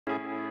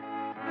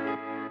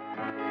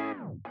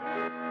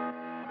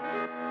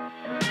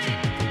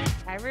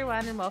Hi,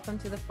 everyone, and welcome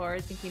to the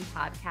Forward Thinking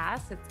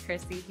Podcast. It's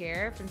Chrissy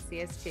here from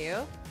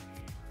CS2.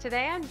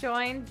 Today, I'm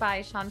joined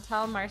by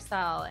Chantelle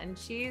Marcelle, and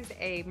she's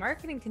a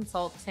marketing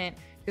consultant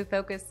who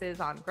focuses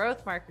on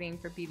growth marketing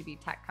for B2B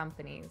tech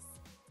companies.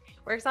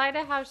 We're excited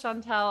to have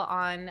Chantelle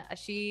on.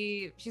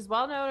 She's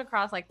well known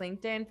across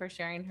LinkedIn for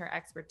sharing her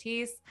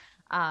expertise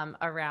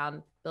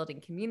around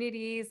building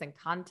communities and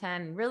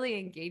content and really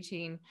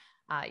engaging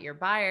your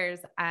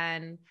buyers.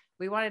 And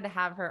we wanted to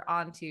have her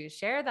on to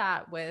share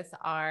that with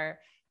our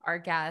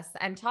guests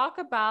and talk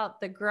about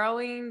the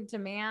growing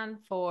demand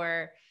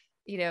for,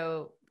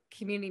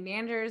 community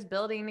managers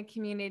building a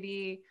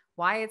community,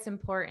 why it's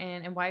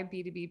important, and why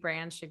B2B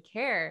brands should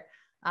care.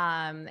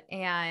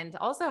 And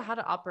also how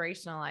to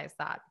operationalize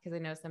that, because I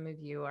know some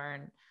of you are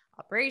in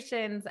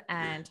operations,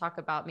 and talk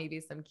about maybe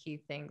some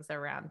key things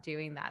around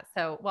doing that.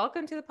 So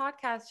welcome to the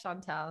podcast,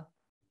 Chantelle.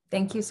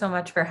 Thank you so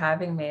much for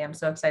having me. I'm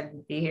so excited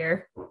to be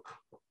here.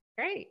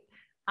 Great.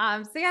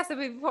 So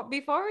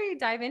before we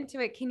dive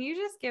into it, can you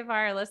just give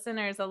our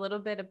listeners a little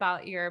bit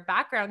about your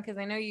background? Because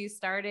I know you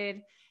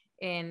started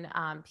in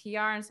PR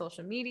and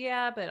social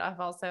media, but I've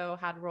also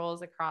had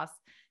roles across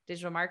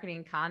digital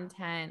marketing,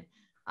 content.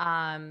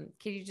 Can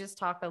you just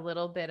talk a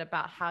little bit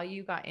about how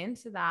you got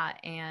into that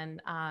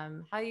and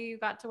how you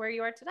got to where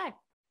you are today?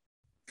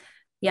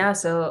 Yeah,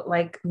 so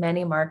like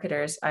many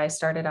marketers, I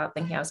started out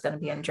thinking I was going to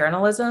be in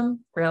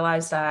journalism,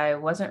 realized I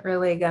wasn't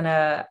really going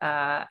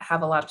to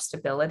have a lot of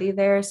stability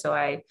there. So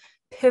I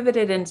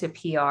pivoted into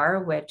PR,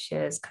 which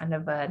is kind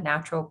of a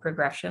natural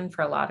progression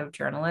for a lot of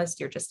journalists.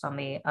 You're just on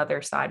the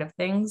other side of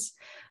things.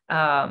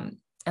 And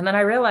then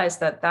I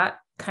realized that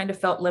kind of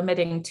felt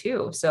limiting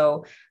too.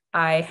 So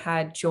I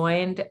had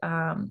joined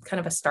kind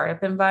of a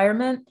startup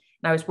environment,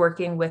 and I was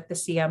working with the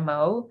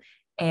CMO.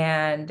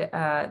 And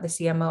the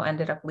CMO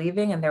ended up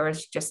leaving, and there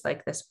was just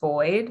this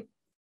void.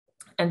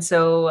 And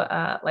so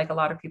like a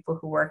lot of people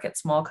who work at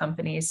small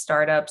companies,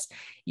 startups,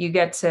 you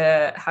get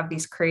to have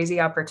these crazy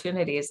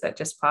opportunities that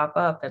just pop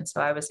up. And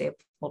so I was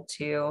able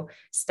to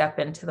step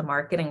into the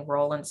marketing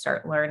role and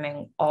start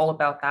learning all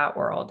about that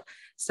world.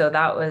 So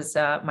that was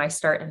my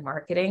start in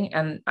marketing,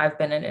 and I've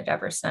been in it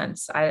ever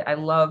since. I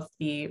love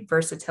the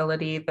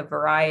versatility, the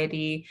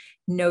variety.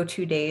 No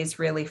 2 days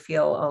really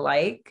feel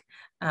alike.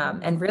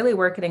 And really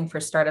working for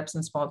startups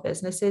and small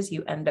businesses,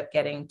 you end up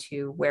getting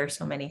to wear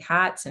so many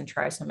hats and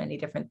try so many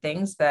different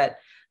things that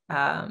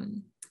I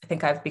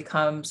think I've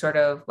become sort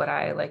of what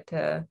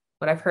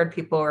I've heard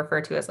people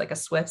refer to as like a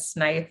Swiss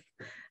knife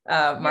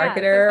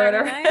marketer or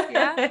whatever. Knife,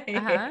 yeah.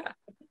 Uh-huh.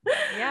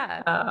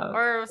 Yeah.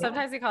 Or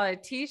sometimes we call it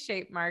a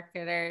T-shaped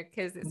marketer,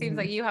 because it seems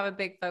like you have a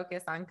big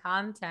focus on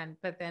content,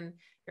 but then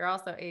you're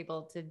also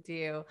able to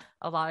do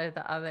a lot of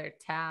the other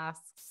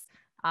tasks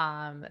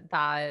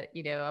that,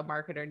 a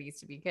marketer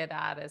needs to be good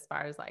at, as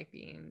far as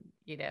being,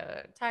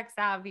 tech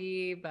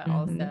savvy, but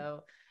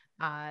also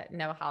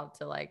know how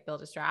to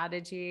build a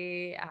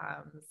strategy.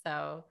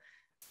 So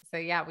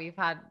yeah, we've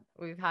had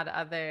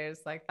others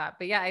like that,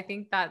 but yeah, I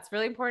think that's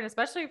really important,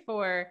 especially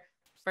for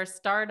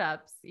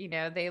startups.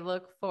 They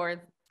look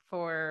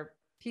for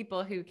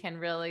people who can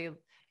really,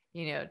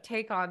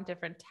 take on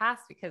different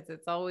tasks, because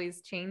it's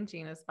always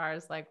changing as far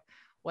as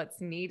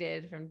what's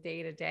needed from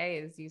day to day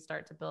as you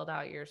start to build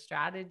out your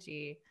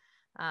strategy.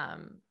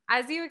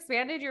 As you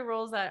expanded your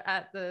roles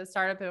at the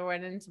startup and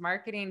went into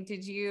marketing,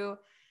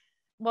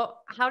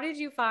 how did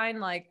you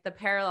find the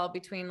parallel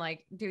between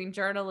doing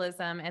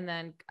journalism and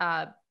then,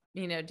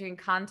 doing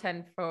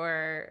content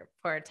for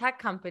a tech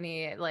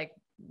company?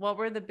 What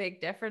were the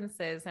big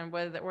differences, and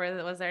was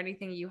there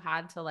anything you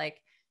had to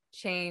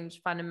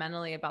change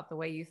fundamentally about the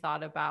way you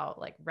thought about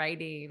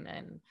writing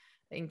and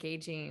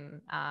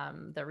engaging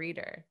the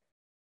reader?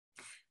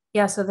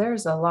 Yeah, so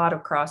there's a lot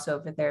of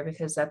crossover there,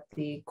 because at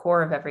the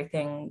core of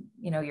everything,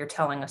 you're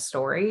telling a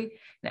story,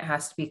 and it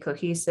has to be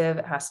cohesive,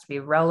 it has to be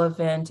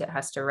relevant, it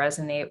has to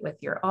resonate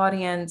with your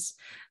audience.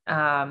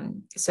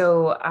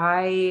 So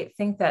I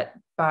think that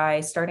by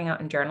starting out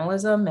in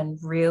journalism and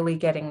really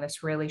getting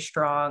this really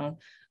strong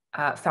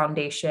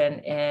foundation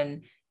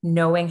in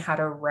knowing how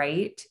to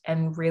write,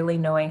 and really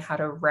knowing how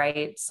to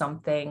write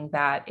something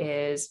that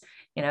is,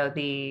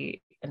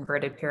 the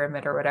inverted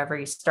pyramid or whatever,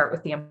 you start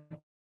with the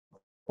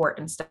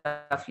important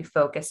stuff, you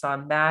focus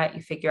on that,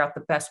 you figure out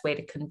the best way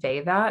to convey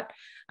that.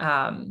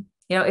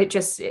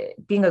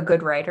 Being a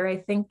good writer, I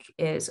think,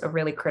 is a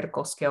really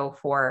critical skill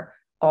for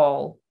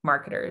all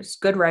marketers.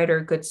 Good writer,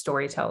 good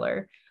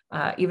storyteller.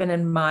 Even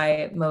in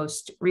my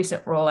most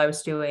recent role, I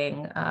was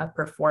doing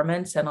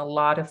performance, and a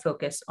lot of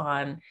focus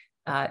on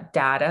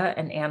data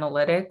and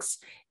analytics.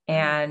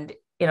 And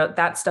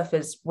that stuff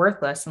is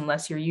worthless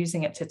unless you're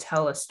using it to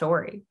tell a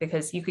story,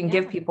 because you can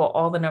give people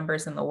all the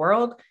numbers in the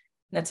world,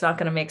 that's not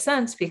going to make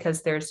sense,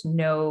 because there's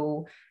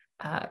nothing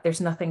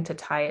to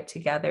tie it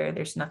together.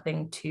 There's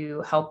nothing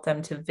to help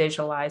them to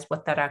visualize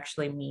what that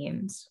actually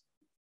means.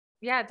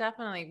 Yeah,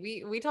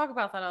 definitely. We talk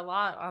about that a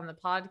lot on the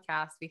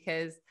podcast,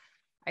 because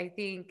I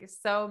think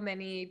so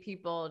many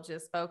people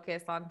just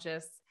focus on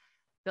just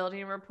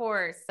building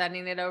reports,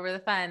 sending it over the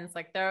fence,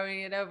 like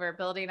throwing it over,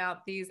 building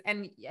out these,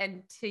 and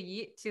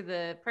to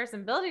the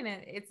person building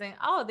it, it's saying,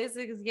 oh, this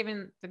is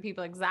giving the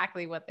people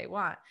exactly what they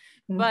want.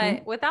 Mm-hmm.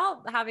 But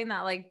without having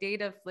that like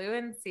data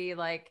fluency,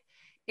 like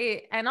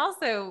it, and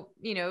also,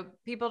 you know,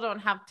 people don't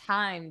have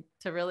time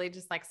to really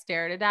just like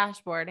stare at a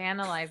dashboard,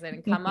 analyze it,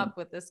 and come up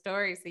with the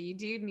story. So you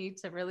do need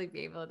to really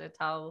be able to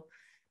tell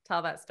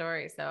that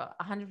story. So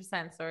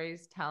 100%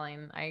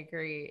 storytelling, I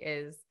agree,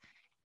 is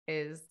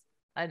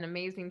an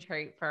amazing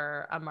trait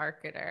for a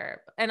marketer.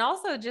 And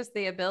also just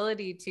the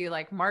ability to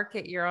like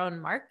market your own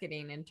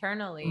marketing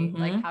internally.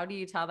 Like, how do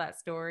you tell that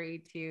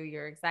story to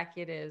your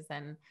executives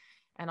and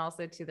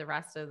also to the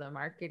rest of the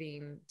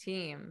marketing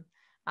team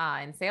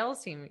and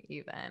sales team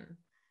even?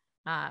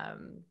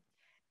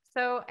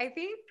 So I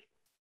think,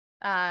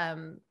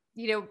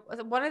 you know,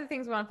 one of the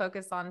things we want to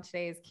focus on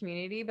today is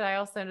community, but I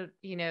also,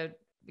 you know,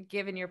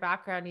 given your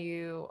background,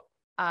 you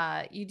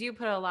do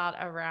put a lot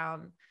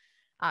around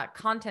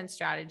content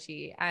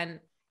strategy and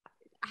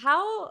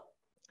how,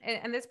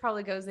 and this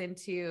probably goes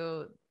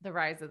into the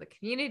rise of the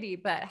community,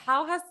 but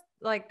how has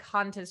like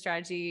content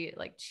strategy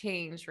like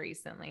changed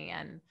recently?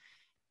 And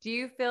do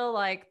you feel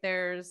like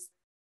there's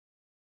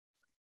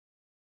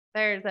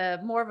a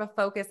more of a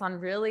focus on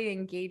really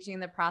engaging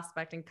the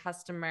prospect and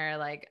customer?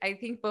 Like, I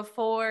think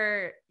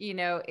before, you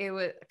know,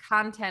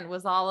 content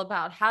was all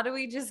about how do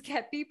we just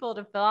get people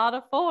to fill out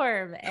a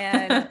form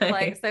and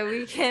like, so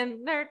we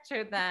can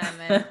nurture them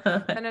and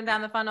send them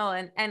down the funnel.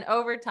 And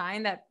over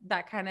time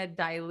that kind of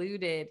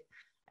diluted,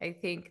 I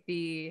think,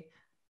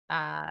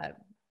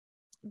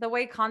 the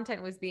way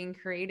content was being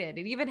created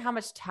and even how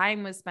much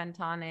time was spent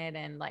on it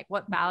and like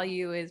what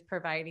value is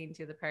providing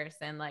to the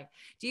person. Like,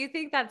 do you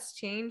think that's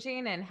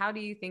changing, and how do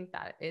you think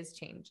that is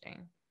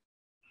changing?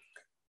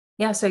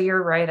 Yeah, so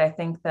you're right. I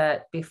think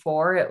that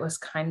before it was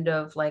kind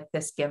of like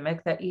this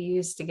gimmick that you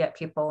used to get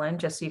people in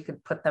just so you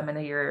could put them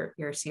into your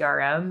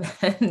CRM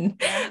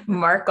and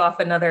mark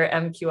off another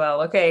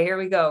MQL. Okay, here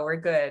we go.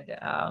 We're good.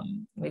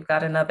 We've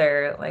got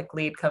another like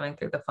lead coming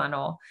through the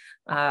funnel.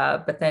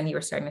 But then you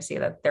were starting to see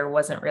that there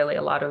wasn't really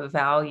a lot of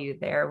value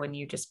there when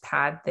you just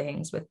pad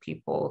things with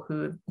people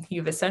who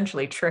you've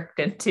essentially tricked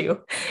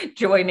into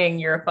joining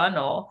your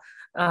funnel.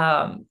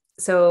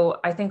 So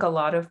I think a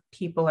lot of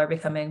people are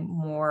becoming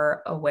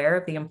more aware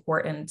of the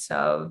importance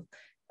of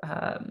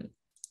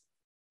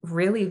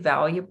really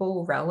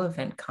valuable,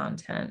 relevant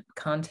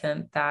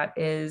content that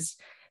is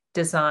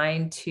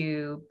designed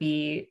to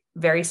be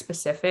very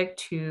specific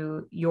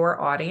to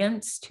your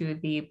audience, to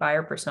the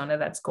buyer persona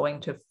that's going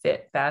to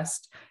fit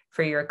best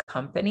for your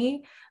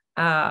company.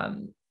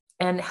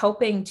 And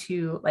helping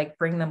to like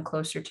bring them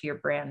closer to your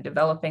brand,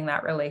 developing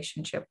that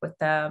relationship with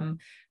them,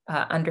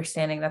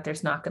 understanding that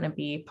there's not going to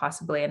be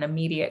possibly an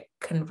immediate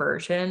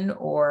conversion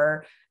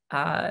or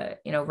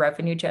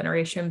revenue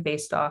generation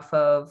based off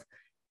of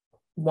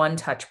one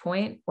touch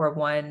point or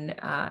one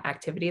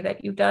activity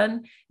that you've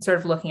done, sort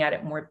of looking at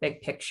it more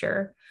big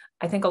picture.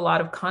 I think a lot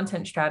of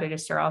content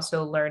strategists are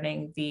also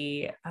learning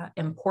the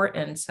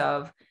importance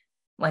of,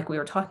 like we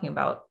were talking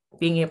about,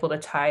 being able to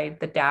tie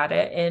the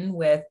data in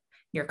with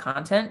your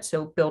content.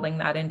 So building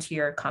that into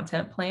your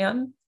content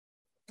plan.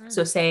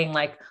 So saying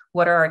like,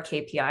 what are our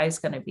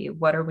KPIs going to be?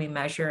 What are we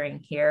measuring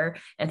here?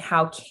 And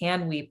how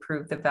can we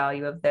prove the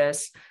value of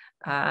this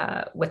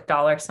with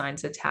dollar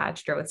signs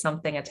attached or with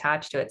something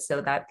attached to it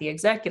so that the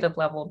executive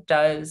level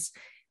does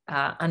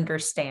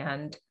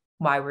understand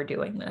why we're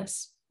doing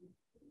this?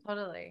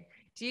 Totally.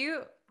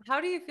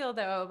 How do you feel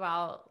though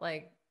about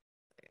like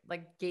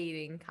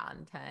gating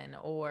content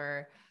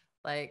or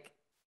like,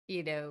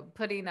 you know,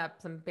 putting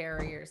up some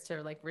barriers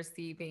to like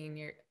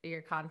receiving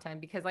your content?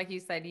 Because like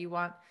you said, you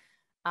want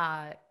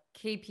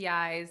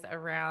KPIs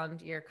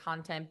around your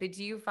content, but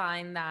do you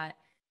find that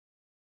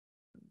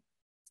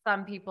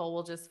some people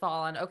will just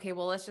fall on, okay,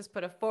 well, let's just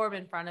put a form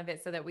in front of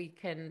it so that we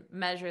can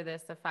measure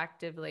this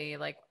effectively?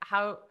 Like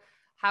how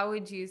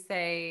would you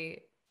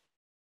say,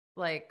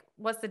 like,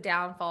 what's the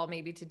downfall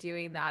maybe to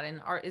doing that?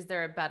 And is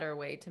there a better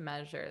way to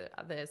measure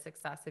the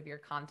success of your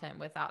content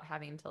without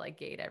having to like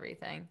gate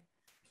everything?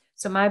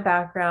 So my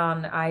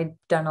background, I've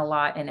done a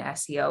lot in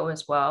SEO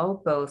as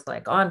well, both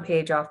like on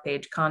page, off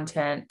page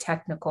content,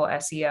 technical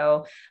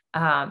SEO.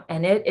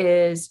 And it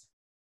is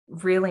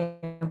really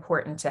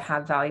important to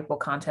have valuable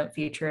content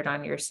featured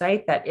on your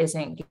site that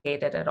isn't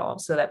gated at all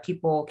so that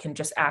people can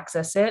just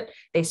access it.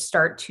 They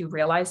start to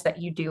realize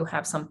that you do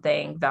have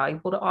something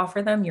valuable to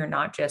offer them. You're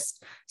not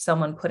just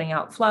someone putting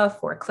out fluff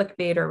or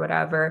clickbait or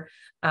whatever.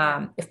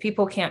 If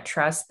people can't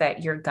trust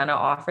that you're going to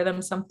offer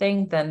them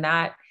something, then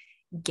that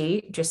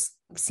gate just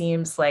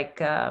seems like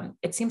a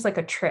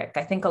trick.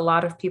 I think a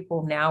lot of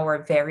people now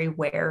are very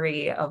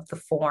wary of the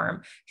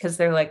form because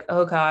they're like,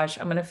 oh gosh,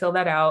 I'm going to fill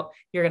that out.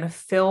 You're going to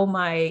fill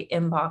my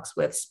inbox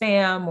with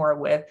spam or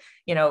with,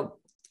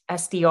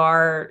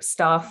 SDR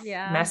stuff,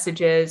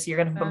 messages.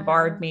 You're going to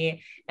bombard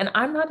me. And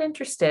I'm not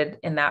interested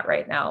in that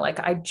right now. Like,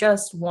 I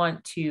just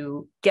want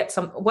to get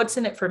what's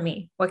in it for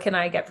me? What can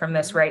I get from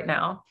this right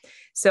now?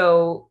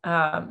 So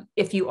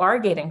if you are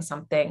getting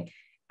something,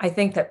 I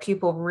think that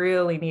people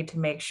really need to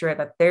make sure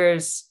that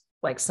there's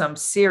like some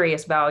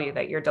serious value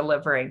that you're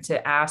delivering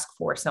to ask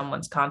for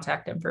someone's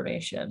contact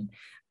information.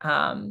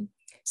 Um,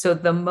 so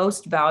the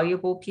most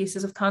valuable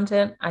pieces of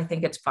content, I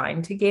think it's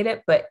fine to gate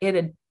it, but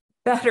it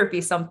better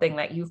be something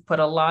that you've put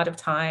a lot of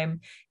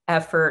time,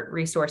 effort,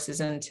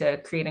 resources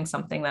into creating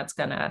something that's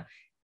going to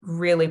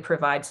really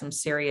provide some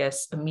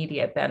serious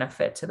immediate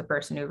benefit to the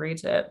person who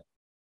reads it.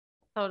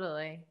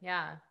 Totally.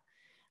 Yeah.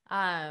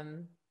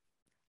 Um,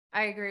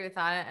 I agree with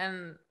that.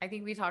 And I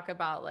think we talk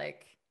about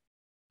like,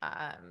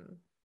 um,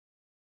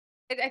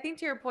 I think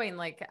to your point,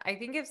 like I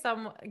think if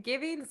some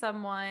giving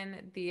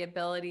someone the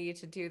ability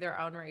to do their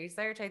own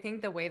research, I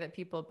think the way that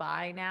people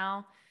buy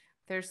now,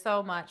 there's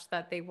so much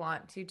that they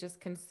want to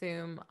just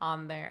consume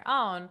on their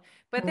own.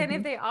 But then if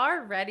Mm-hmm. they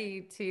are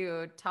ready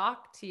to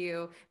talk to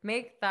you,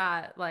 make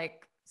that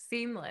like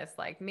seamless,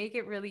 like make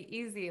it really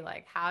easy,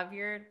 like have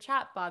your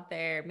chat bot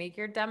there, make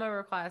your demo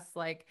requests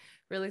like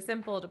really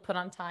simple to put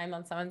on time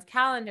on someone's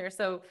calendar.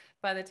 So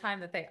by the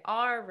time that they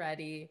are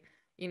ready,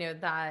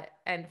 that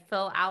and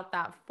fill out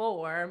that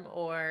form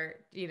or,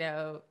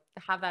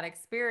 have that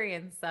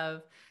experience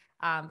of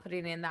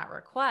putting in that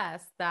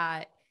request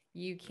that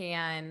you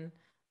can,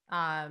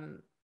 um,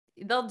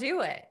 they'll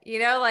do it,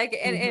 like,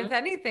 and Mm-hmm. if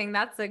anything,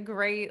 that's a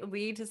great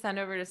lead to send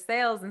over to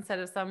sales instead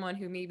of someone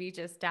who maybe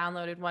just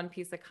downloaded one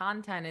piece of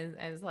content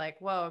is like,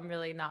 whoa, I'm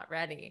really not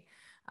ready.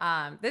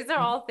 These are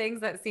all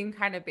things that seem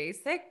kind of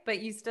basic,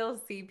 but you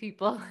still see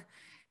people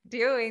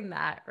doing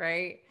that,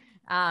 right?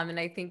 And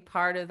I think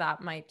part of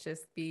that might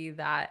just be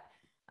that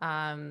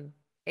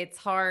it's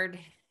hard,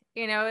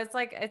 it's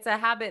like it's a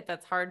habit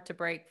that's hard to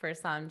break for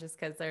some just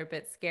because they're a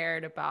bit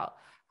scared about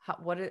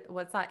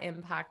what's that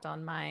impact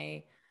on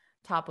my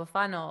top of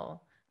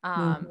funnel.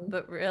 Mm-hmm.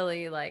 But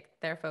really like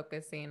they're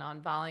focusing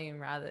on volume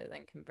rather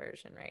than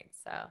conversion rate.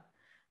 So,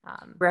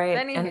 but Right.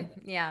 anyway, And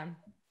yeah.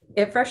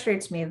 it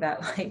frustrates me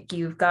that like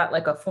you've got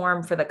like a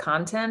form for the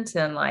content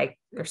and like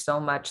there's so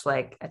much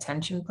like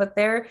attention put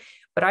there,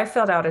 but I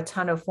filled out a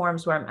ton of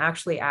forms where I'm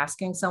actually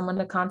asking someone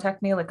to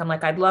contact me. Like I'm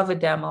like, I'd love a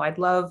demo, I'd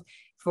love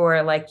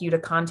for like you to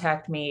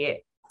contact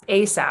me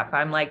ASAP,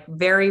 I'm like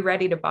very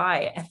ready to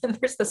buy, and then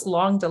there's this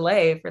long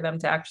delay for them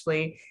to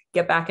actually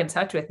get back in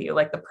touch with you.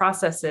 Like the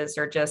processes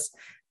are just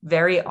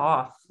very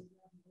off.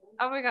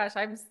 Oh my gosh,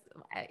 I'm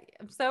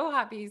so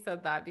happy you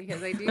said that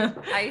because I do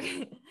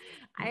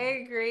I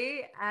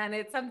agree, and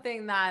it's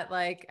something that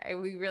like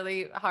we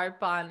really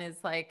harp on is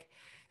like,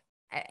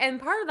 and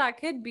part of that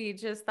could be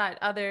just that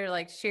other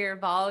like sheer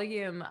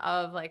volume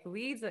of like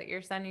leads that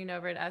you're sending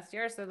over to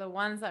SDR. So the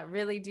ones that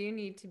really do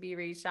need to be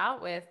reached out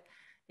with,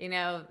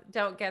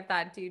 don't get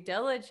that due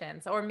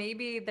diligence, or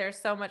maybe there's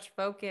so much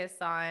focus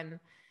on,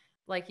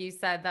 like you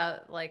said,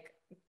 that like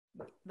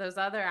those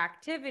other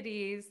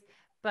activities,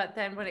 but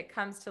then when it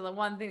comes to the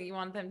one thing that you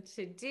want them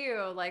to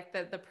do, like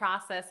the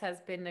process has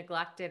been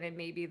neglected and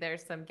maybe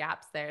there's some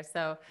gaps there.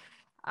 So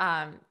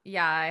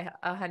yeah,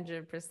 I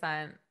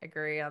 100%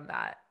 agree on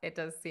that. It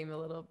does seem a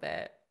little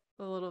bit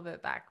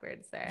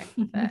backwards there,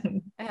 but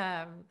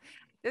um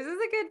this is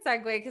a good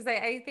segue because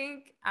I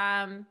think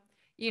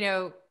you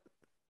know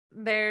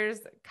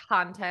there's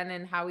content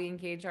and how we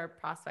engage our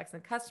prospects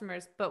and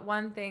customers, but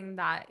one thing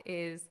that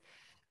is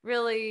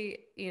really,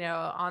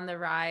 on the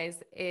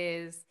rise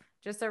is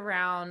just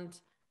around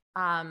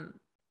um,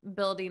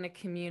 building a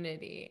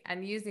community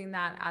and using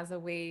that as a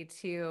way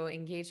to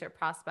engage your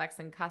prospects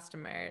and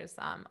customers.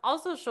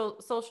 Also,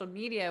 social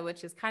media,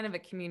 which is kind of a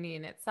community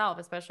in itself,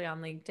 especially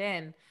on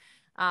LinkedIn.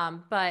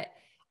 But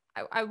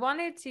I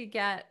wanted to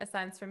get a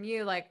sense from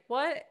you, like,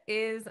 what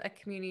is a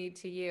community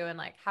to you, and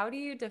like, how do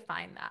you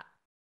define that?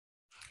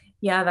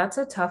 Yeah, that's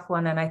a tough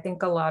one. And I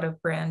think a lot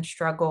of brands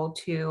struggle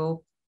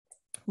to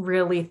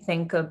really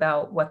think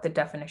about what the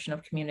definition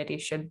of community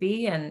should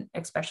be, and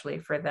especially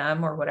for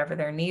them or whatever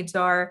their needs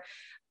are.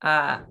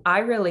 I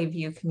really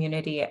view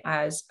community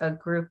as a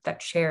group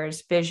that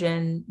shares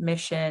vision,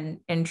 mission,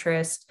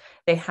 interest.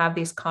 They have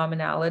these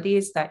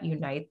commonalities that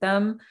unite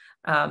them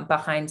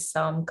behind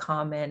some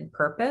common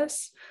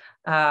purpose.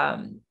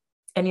 Um,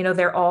 and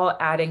they're all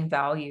adding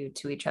value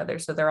to each other,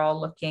 so they're all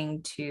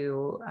looking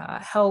to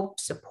help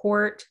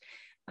support.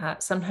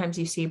 Sometimes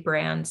you see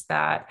brands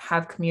that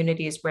have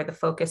communities where the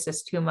focus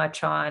is too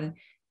much on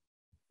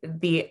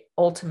the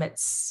ultimate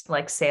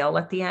like sale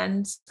at the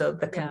end, so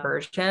the Yeah.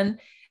 conversion.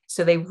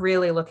 So they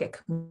really look at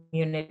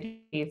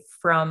community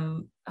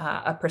from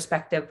a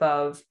perspective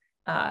of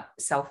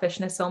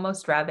selfishness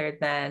almost, rather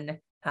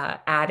than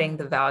adding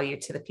the value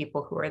to the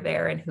people who are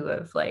there and who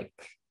have like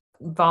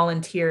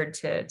volunteered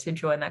to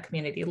join that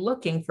community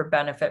looking for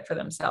benefit for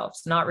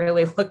themselves, not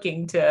really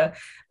looking to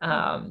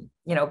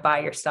buy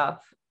your stuff.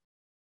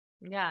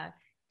 Yeah.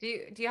 Do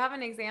you have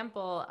an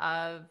example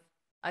of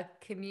a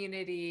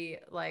community,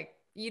 like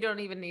you don't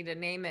even need to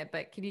name it,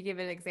 but can you give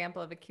an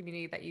example of a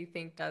community that you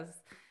think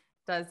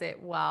does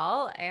it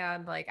well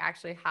and like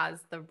actually has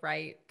the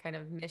right kind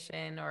of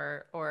mission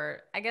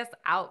or I guess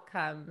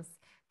outcomes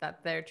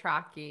that they're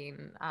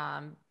tracking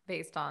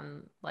based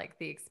on like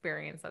the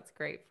experience that's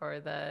great for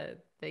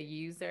the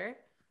user?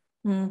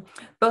 Mm.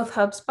 Both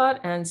HubSpot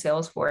and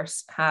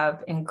Salesforce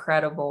have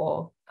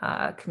incredible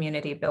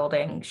community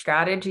building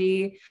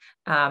strategy.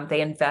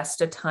 They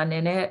invest a ton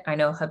in it. I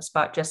know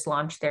HubSpot just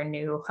launched their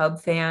new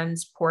Hub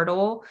Fans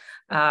portal,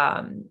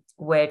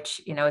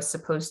 which is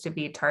supposed to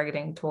be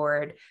targeting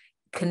toward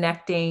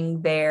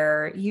connecting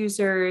their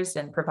users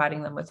and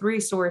providing them with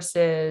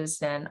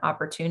resources and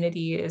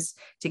opportunities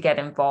to get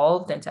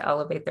involved and to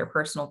elevate their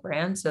personal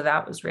brand. So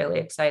that was really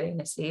exciting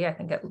to see. I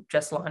think it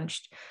just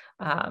launched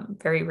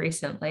very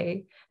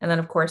recently. And then,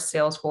 of course,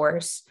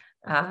 Salesforce,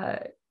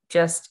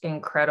 just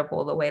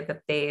incredible the way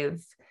that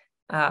they've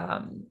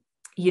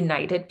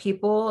united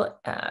people,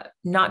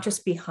 not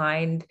just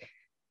behind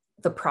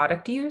the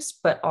product use,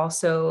 but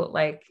also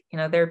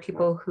there are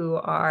people who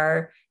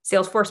are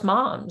Salesforce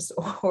moms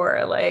or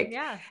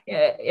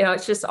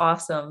it's just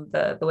awesome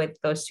the way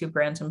that those two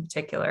brands in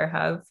particular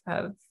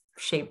have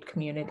shaped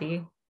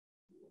community.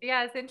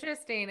 Yeah, it's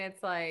interesting.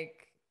 It's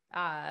like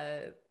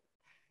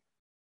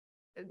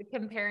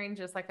comparing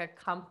just like a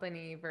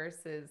company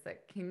versus a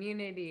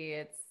community.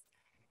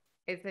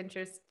 It's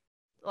interesting.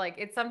 Like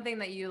it's something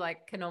that you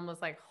like can almost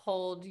like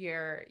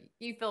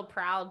you feel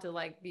proud to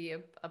like be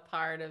a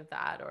part of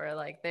that, or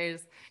like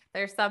there's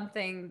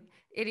something,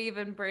 it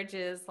even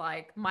bridges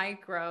like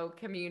micro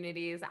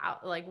communities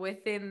out like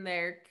within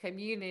their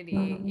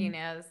community,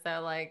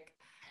 so like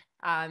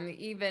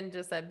even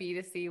just a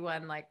B2C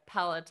one like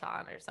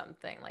Peloton or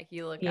something, like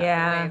you look at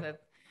the way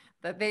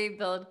that they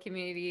build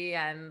community.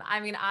 And I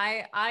mean,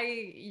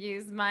 I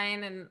use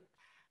mine, and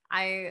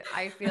I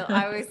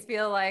always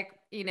feel like,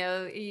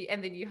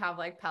 and then you have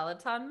like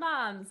Peloton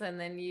moms, and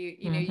then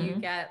you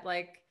get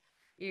like,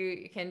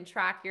 you can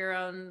track your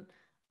own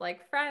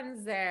like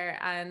friends there.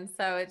 And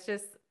so it's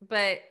just,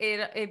 but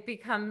it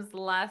becomes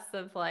less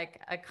of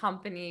like a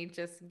company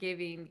just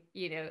giving,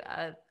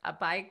 a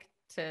bike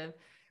to,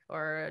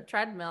 or a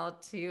treadmill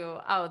to,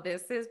 oh,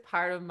 this is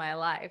part of my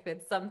life.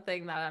 It's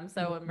something that I'm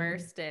so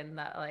immersed in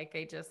that like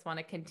I just want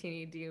to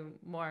continue to do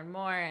more and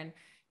more and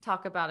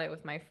talk about it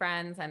with my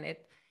friends. And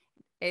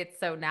it's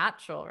so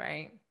natural,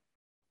 right?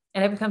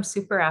 And it becomes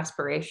super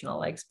aspirational.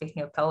 Like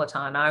speaking of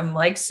Peloton, I'm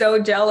like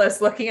so jealous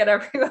looking at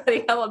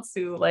everybody else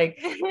who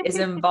like is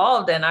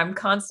involved. And I'm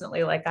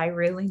constantly like, I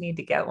really need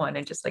to get one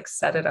and just like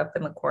set it up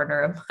in the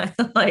corner of my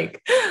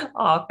like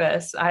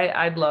office.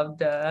 I'd love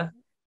to.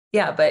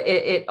 Yeah, but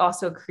it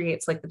also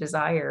creates like the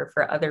desire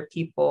for other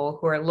people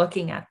who are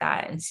looking at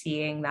that and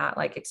seeing that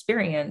like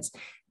experience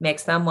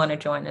makes them want to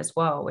join as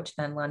well, which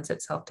then lends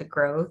itself to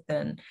growth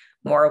and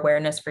more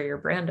awareness for your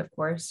brand, of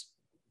course.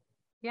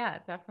 Yeah,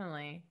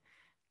 definitely.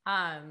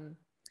 Um,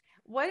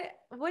 what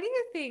do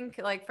you think,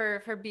 like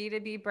for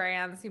B2B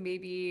brands who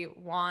maybe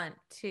want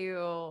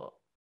to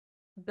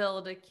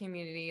build a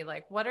community,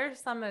 like what are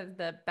some of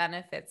the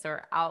benefits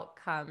or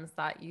outcomes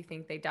that you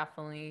think they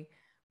definitely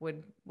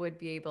would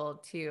be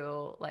able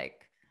to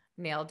like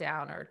nail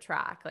down or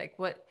track? Like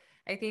what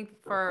I think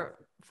for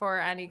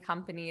any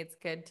company, it's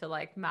good to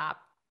like map,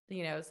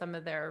 some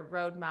of their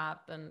roadmap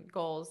and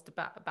goals to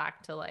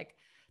back to like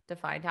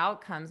defined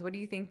outcomes. What do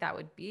you think that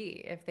would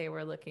be if they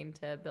were looking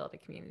to build a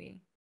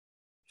community?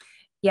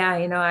 Yeah,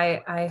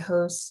 I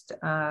host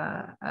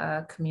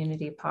a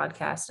community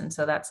podcast. And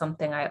so that's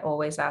something I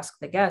always ask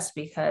the guests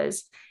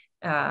because,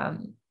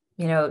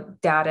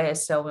 data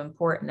is so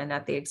important. And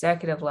at the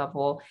executive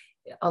level,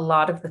 a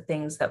lot of the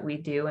things that we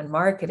do in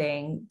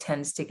marketing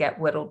tends to get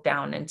whittled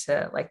down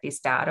into like these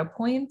data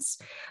points.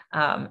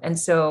 And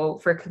so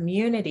for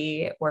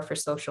community or for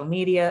social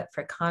media,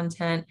 for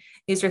content,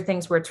 these are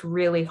things where it's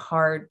really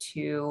hard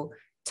to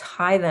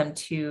tie them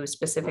to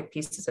specific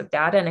pieces of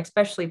data, and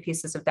especially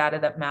pieces of data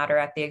that matter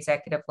at the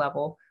executive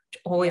level,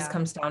 which always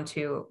comes down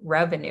to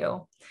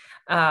revenue.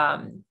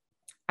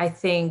 I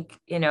think,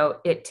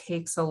 it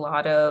takes a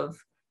lot of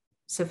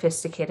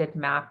sophisticated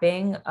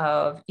mapping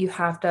of you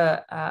have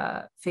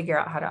to figure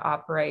out how to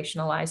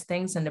operationalize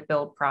things and to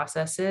build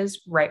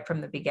processes right from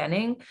the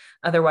beginning.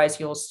 Otherwise,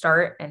 you'll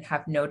start and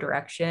have no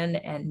direction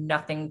and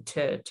nothing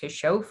to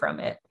show from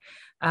it.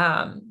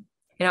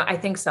 I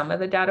think some of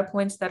the data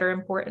points that are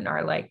important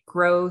are like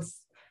growth,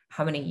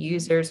 how many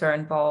users are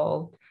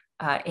involved,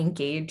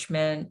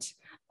 engagement,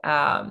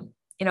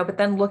 but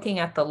then looking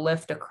at the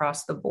lift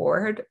across the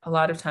board, a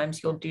lot of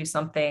times you'll do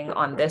something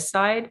on this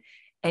side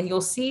and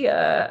you'll see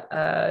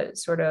a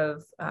sort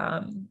of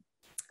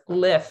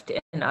lift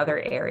in other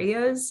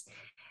areas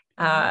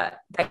that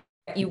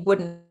you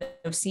wouldn't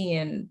have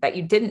seen, that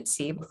you didn't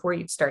see before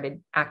you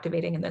started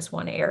activating in this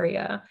one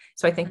area.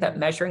 So I think that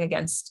measuring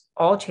against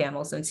all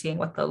channels and seeing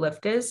what the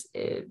lift is,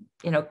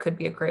 could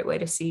be a great way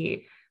to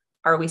see,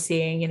 are we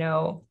seeing,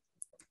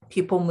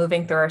 people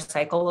moving through our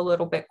cycle a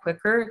little bit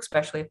quicker,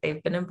 especially if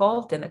they've been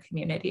involved in the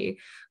community?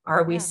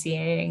 Are we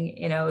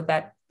seeing,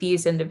 that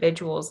these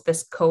individuals,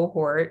 this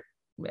cohort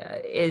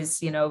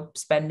is,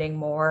 spending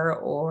more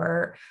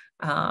or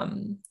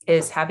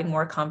is having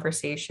more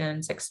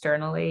conversations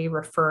externally,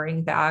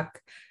 referring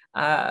back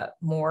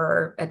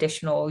more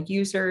additional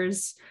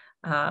users?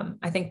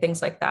 I think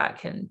things like that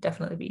can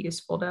definitely be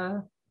useful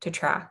to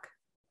track.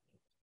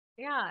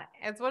 Yeah,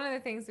 it's one of the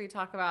things we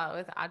talk about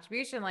with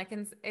attribution. Like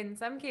in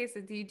some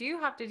cases, you do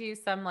have to do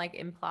some like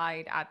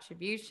implied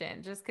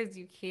attribution, just because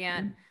you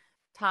can't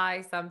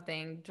tie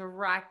something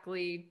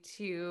directly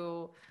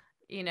to,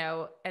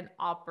 an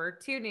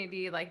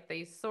opportunity, like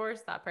they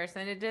source that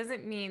person. It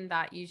doesn't mean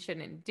that you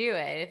shouldn't do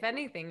it. If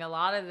anything, a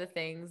lot of the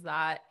things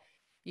that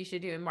you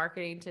should do in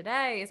marketing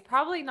today is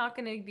probably not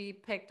going to be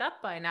picked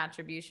up by an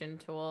attribution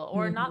tool,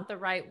 or Mm-hmm. not the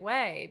right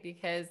way,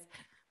 because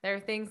there are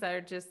things that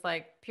are just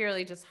like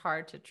purely just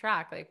hard to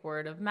track, like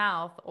word of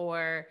mouth,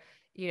 or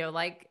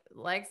like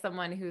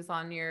someone who's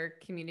on your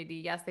community.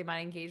 Yes, they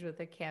might engage with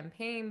a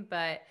campaign,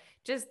 but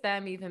just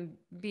them even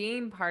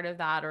being part of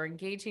that or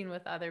engaging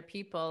with other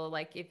people,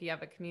 like if you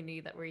have a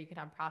community that where you can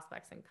have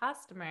prospects and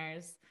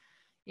customers,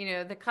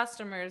 the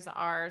customers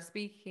are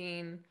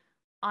speaking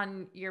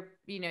on your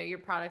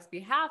product's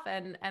behalf,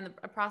 and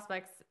the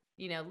prospects,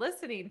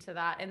 listening to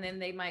that, and then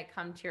they might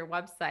come to your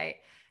website.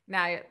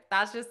 Now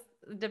that's just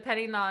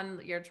depending on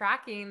your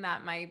tracking,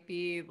 that might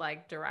be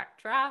like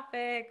direct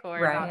traffic or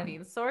not Right.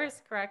 being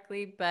sourced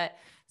correctly. But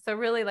so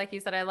really, like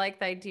you said, I like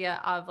the idea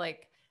of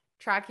like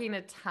tracking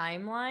a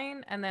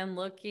timeline and then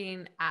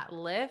looking at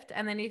lift,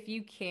 and then if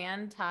you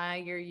can tie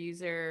your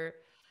user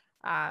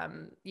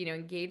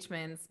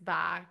engagements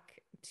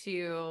back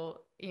to,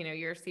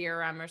 your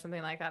CRM or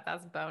something like that,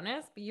 that's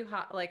bonus. But you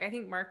have, like, I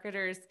think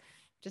marketers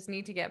just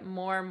need to get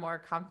more and more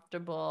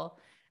comfortable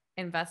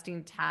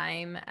investing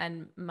time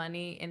and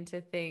money into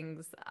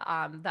things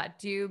that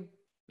do,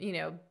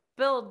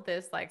 build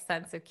this like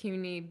sense of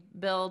community,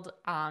 build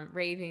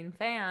raving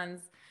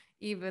fans,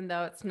 even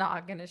though it's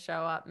not going to show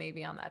up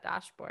maybe on that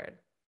dashboard.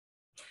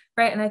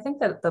 Right. And I think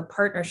that the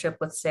partnership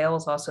with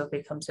sales also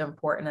becomes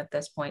important at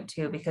this point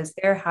too, because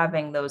they're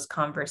having those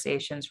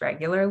conversations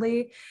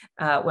regularly.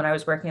 When I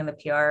was working in the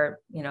PR,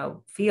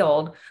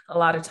 field, a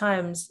lot of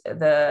times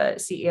the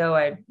CEO,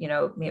 I'd,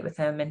 meet with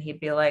him and he'd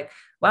be like,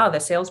 wow, the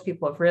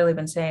salespeople have really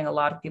been saying a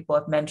lot of people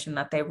have mentioned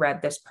that they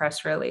read this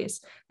press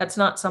release. That's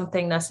not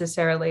something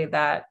necessarily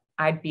that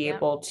I'd be Yep.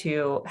 able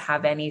to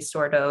have any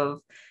sort of,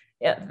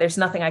 there's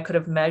nothing I could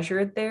have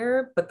measured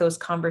there, but those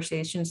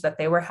conversations that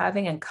they were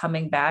having and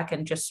coming back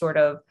and just sort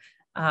of,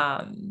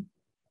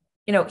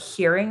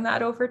 hearing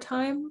that over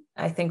time,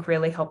 I think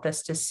really helped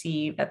us to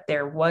see that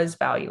there was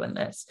value in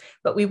this.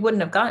 But we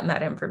wouldn't have gotten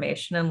that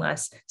information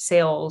unless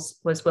sales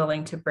was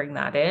willing to bring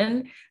that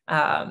in.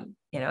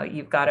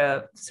 You've got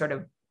to sort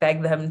of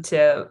beg them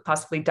to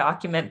possibly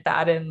document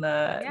that in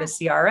the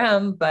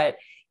CRM. But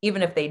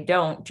even if they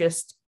don't,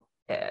 just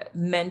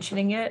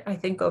mentioning it, I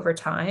think over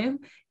time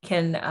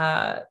can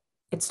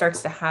it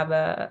starts to have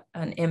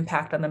an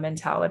impact on the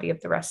mentality of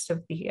the rest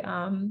of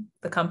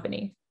the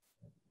company.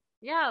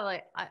 Yeah,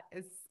 like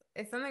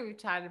it's something we've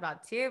chatted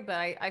about too, but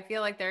I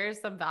feel like there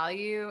is some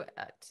value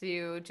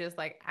to just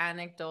like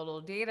anecdotal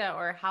data,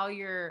 or how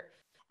you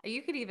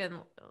could even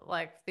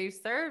like through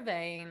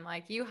surveying,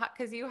 like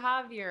because you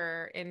have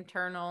your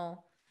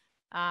internal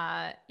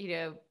uh, you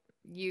know,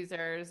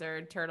 users or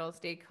internal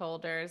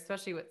stakeholders,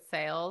 especially with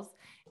sales.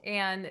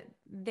 And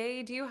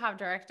they do have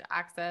direct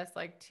access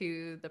like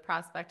to the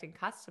prospecting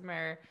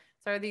customer.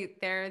 So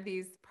there are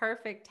these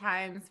perfect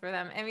times for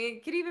them. I mean,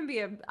 it could even be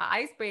a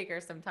icebreaker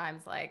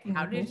sometimes, like,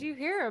 how did Mm-hmm. you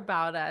hear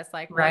about us?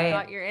 Like, what Right.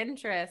 got your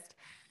interest?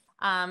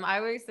 I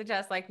always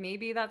suggest like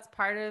maybe that's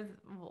part of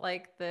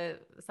like the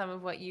some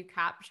of what you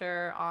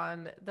capture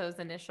on those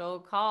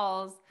initial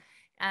calls,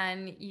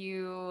 and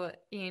you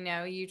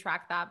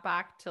track that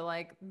back to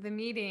like the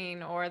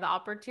meeting or the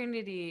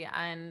opportunity,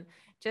 and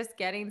just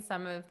getting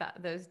some of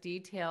those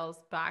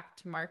details back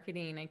to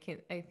marketing,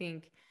 I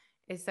think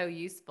is so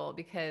useful,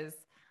 because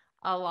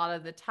a lot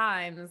of the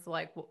times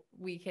like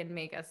we can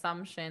make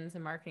assumptions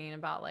in marketing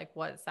about like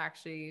what's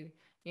actually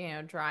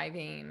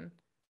driving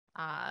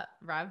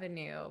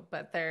revenue,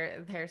 but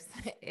there's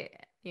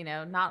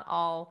not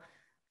all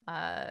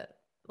uh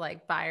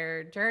like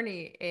buyer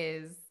journey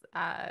is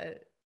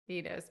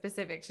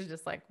specific to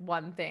just like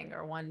one thing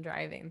or one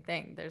driving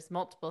thing. There's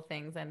multiple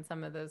things, and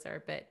some of those are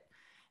a bit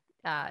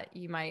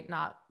you might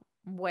not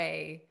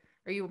weigh,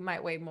 or you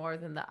might weigh more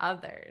than the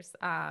others.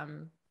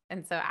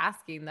 And so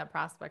asking the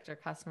prospect or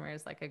customer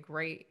is like a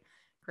great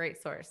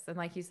source. And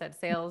like you said,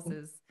 sales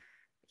is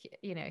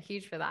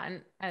huge for that,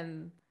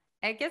 and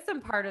it gets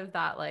them part of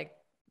that, like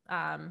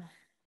um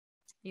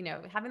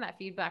having that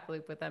feedback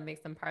loop with them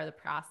makes them part of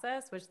the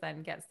process, which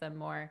then gets them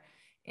more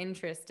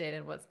interested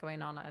in what's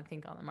going on, I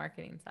think, on the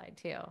marketing side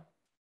too.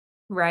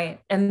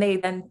 Right. And they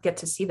then get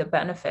to see the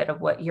benefit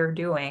of what you're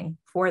doing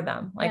for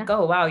them. Like, Yeah.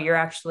 oh, wow, you're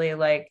actually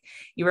like,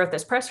 you wrote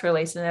this press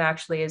release and it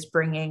actually is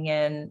bringing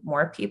in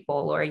more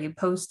people, or you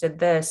posted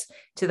this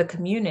to the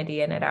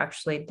community and it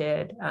actually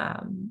did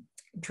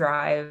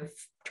drive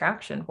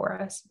traction for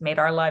us, made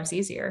our lives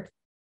easier.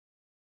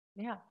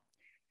 Yeah.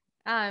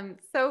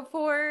 So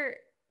for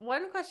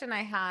one question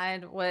I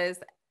had was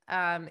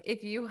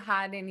if you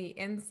had any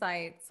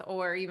insights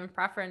or even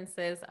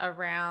preferences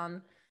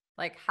around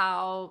like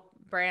how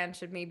brands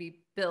should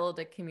maybe build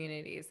a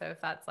community. So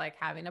if that's like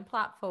having a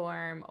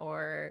platform,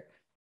 or,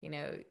 you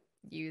know,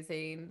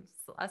 using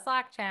a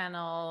Slack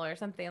channel or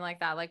something like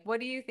that. Like, what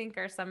do you think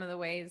are some of the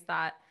ways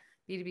that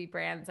B2B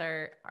brands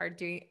are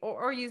doing,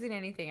 or using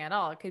anything at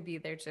all? It could be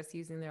they're just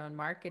using their own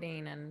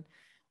marketing and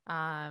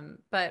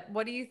but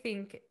what do you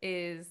think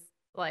is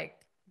like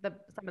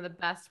some of the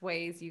best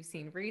ways you've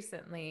seen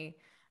recently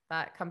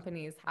that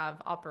companies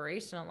have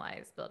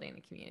operationalized building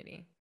a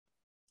community?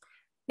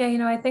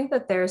 Yeah, I think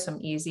that there are some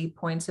easy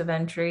points of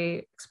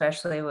entry,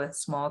 especially with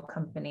small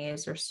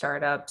companies or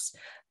startups.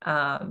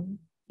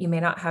 You may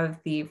not have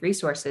the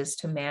resources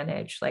to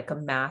manage like a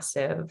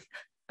massive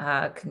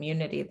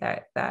community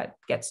that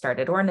gets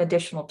started, or an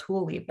additional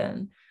tool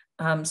even.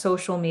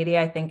 Social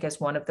media, I think, is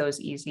one of those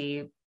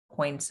easy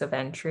points of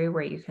entry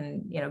where you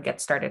can,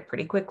 get started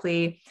pretty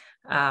quickly.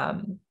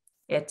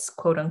 It's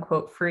quote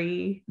unquote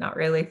free, not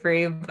really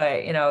free,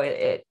 but you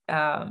can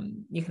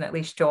at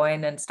least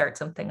join and start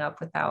something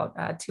up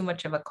without too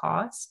much of a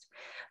cost.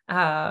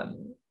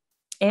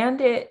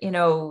 And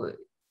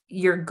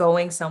you're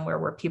going somewhere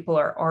where people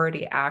are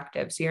already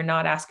active. So you're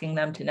not asking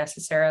them to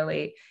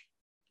necessarily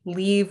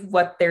leave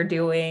what they're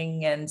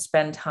doing and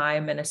spend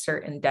time in a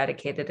certain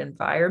dedicated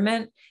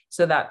environment.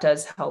 So that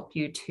does help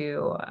you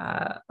to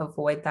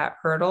avoid that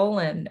hurdle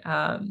and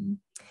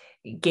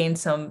gain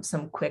some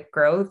quick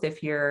growth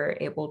if you're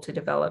able to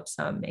develop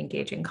some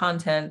engaging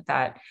content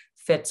that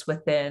fits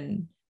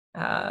within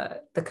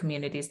the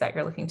communities that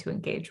you're looking to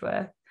engage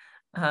with.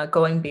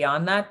 Going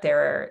beyond that,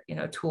 there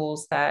are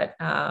tools that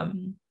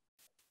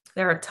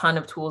there are a ton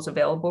of tools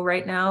available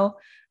right now.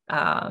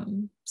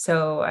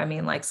 So I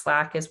mean, like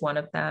Slack is one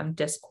of them,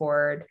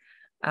 Discord.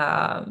 There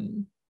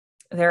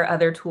are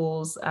other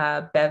tools,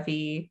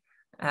 Bevy.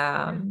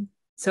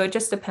 So it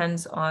just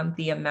depends on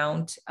the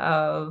amount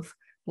of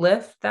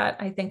lift that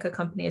I think a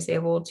company is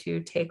able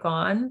to take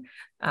on.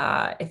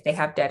 If they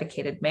have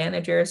dedicated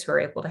managers who are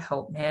able to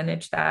help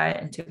manage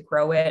that and to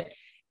grow it,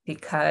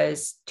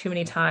 because too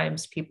many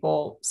times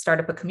people start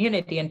up a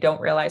community and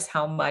don't realize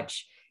how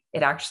much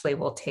it actually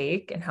will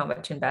take and how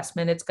much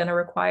investment it's going to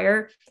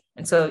require.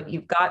 And so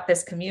you've got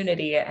this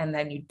community and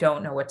then you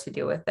don't know what to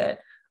do with it,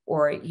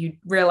 or you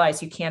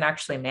realize you can't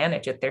actually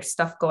manage it. There's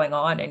stuff going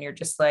on and you're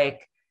just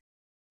like,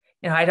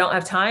 I don't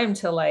have time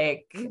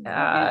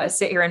to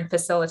sit here and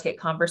facilitate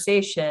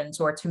conversations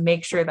or to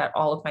make sure that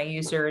all of my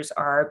users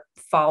are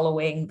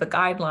following the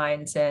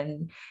guidelines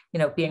and,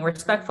 being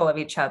respectful of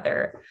each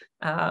other.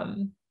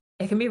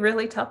 It can be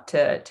really tough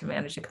to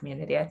manage a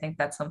community. I think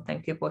that's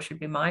something people should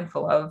be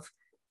mindful of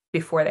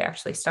before they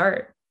actually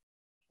start.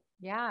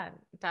 Yeah,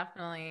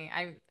 definitely.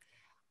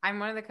 I'm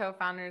one of the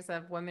co-founders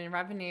of Women in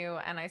Revenue,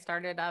 and I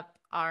started up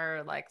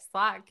our like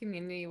Slack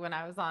community when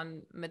I was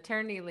on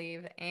maternity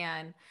leave.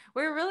 And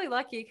we were really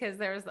lucky because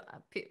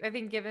I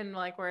think given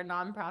like we're a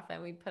nonprofit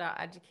and we put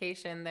out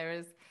education,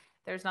 there's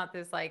not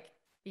this like,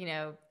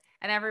 and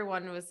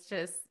everyone was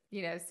just,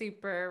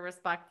 super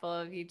respectful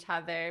of each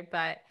other.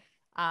 But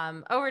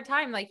over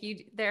time, like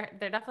there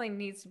definitely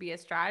needs to be a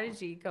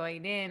strategy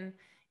going in.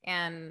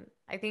 And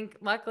I think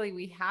luckily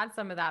we had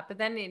some of that, but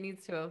then it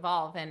needs to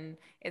evolve, and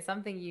it's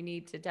something you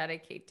need to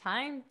dedicate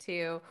time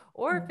to,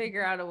 or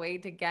figure out a way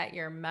to get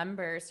your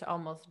members to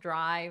almost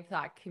drive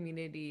that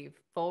community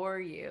for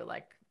you,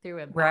 like through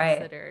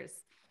ambassadors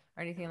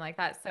or anything like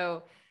that.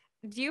 So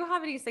do you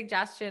have any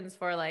suggestions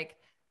for like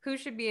who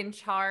should be in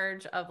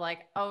charge of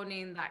like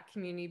owning that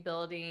community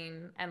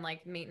building and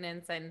like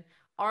maintenance? And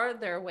are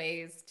there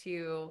ways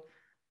to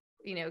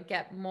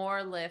get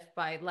more lift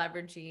by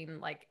leveraging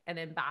like an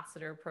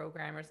ambassador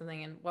program or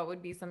something? And what would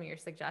be some of your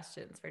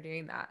suggestions for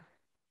doing that?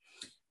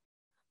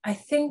 I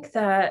think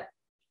that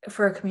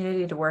for a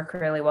community to work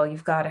really well,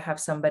 you've got to have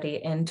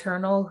somebody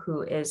internal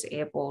who is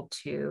able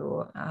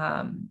to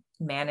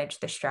manage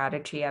the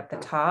strategy at the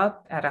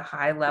top at a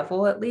high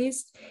level, at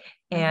least.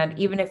 And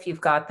even if you've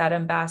got that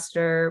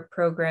ambassador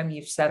program,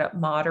 you've set up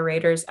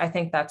moderators, I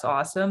think that's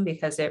awesome,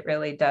 because it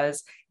really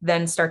does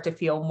then start to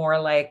feel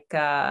more like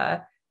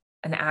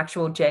an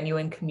actual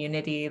genuine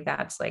community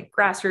that's like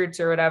grassroots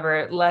or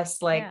whatever,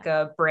 less like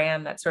a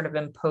brand that's sort of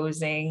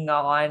imposing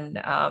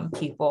on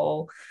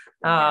people.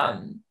 But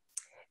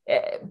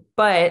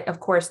of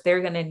course,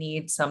 they're going to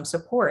need some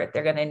support.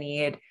 They're going to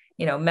need,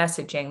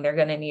 messaging. They're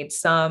going to need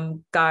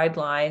some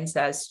guidelines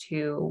as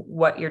to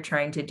what you're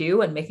trying to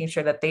do and making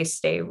sure that they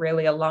stay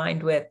really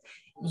aligned with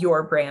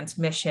your brand's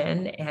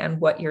mission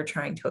and what you're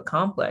trying to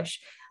accomplish.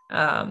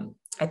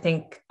 I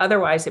think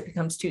otherwise it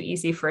becomes too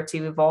easy for it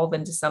to evolve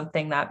into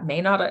something that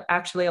may not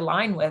actually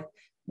align with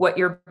what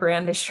your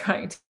brand is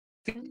trying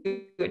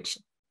to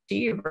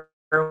achieve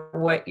or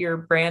what your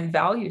brand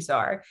values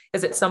are,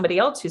 because it's somebody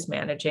else who's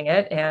managing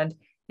it. And,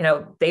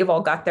 they've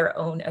all got their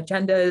own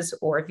agendas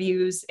or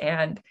views.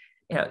 And,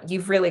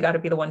 you've really got to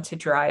be the one to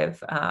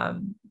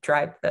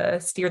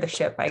steer the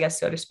ship, I guess,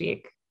 so to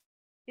speak.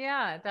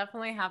 Yeah,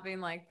 definitely having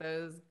like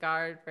those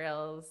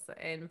guardrails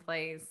in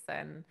place.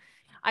 And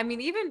I mean,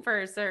 even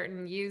for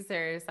certain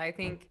users, I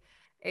think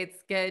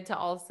it's good to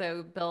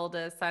also build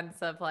a sense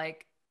of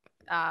like,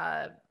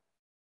 uh,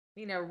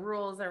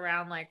 rules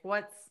around like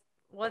what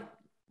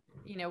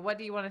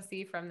do you want to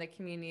see from the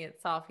community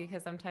itself?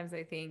 Because sometimes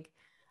I think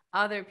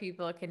other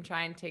people can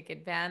try and take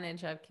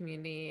advantage of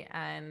community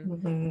and,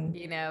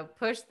 Mm-hmm.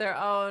 push their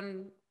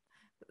own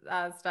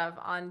stuff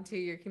onto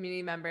your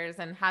community members,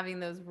 and having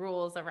those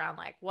rules around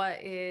like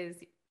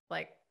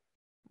like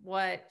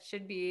what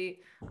should be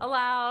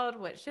allowed,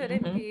 what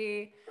shouldn't Mm-hmm.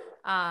 be.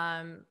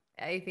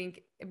 I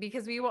think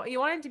because you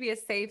want it to be a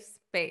safe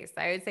space.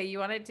 I would say you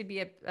want it to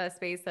be a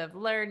space of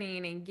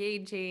learning,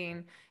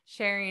 engaging,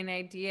 sharing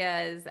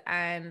ideas,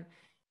 and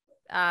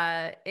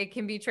it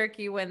can be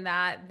tricky when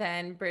that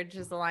then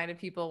bridges the line of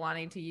people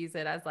wanting to use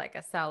it as like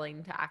a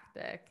selling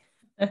tactic.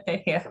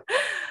 Yeah.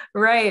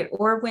 Right.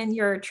 Or when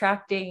you're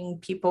attracting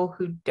people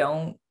who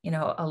don't,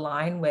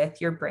 align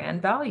with your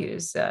brand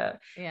values.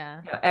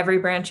 Yeah. Every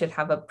brand should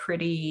have a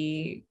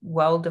pretty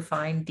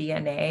well-defined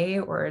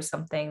DNA or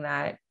something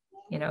that,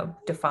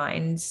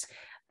 defines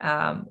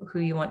who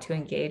you want to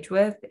engage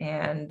with.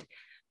 And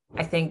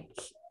I think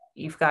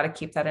you've got to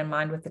keep that in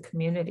mind with the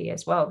community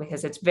as well,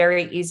 because it's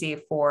very easy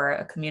for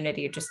a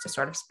community just to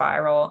sort of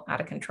spiral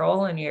out of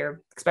control. And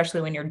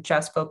especially when you're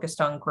just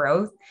focused on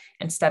growth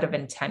instead of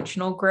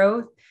intentional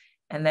growth.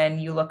 And then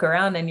you look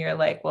around and you're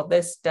like, well,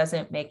 this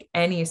doesn't make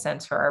any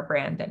sense for our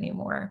brand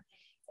anymore.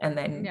 And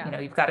then, Yeah.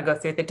 You've got to go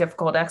through the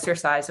difficult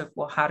exercise of,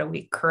 well, how do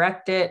we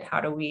correct it?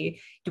 Do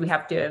we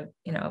have to,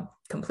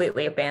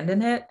 completely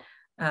abandon it?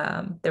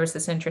 There was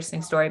this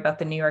interesting story about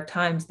the New York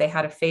Times. They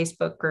had a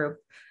Facebook group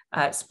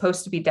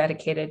supposed to be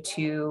dedicated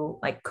to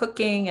like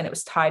cooking, and it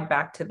was tied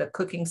back to the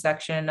cooking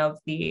section of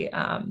the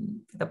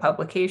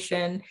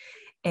publication.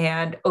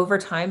 And over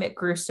time, it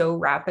grew so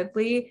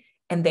rapidly,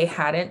 and they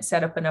hadn't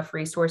set up enough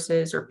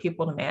resources or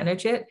people to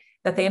manage it,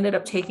 that they ended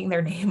up taking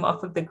their name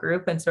off of the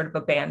group and sort of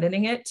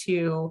abandoning it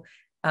to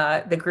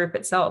the group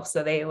itself.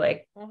 So they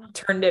like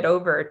turned it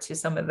over to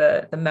some of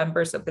the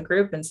members of the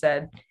group and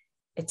said,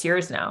 "It's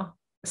yours now."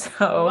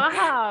 So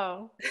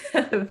wow.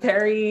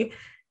 very,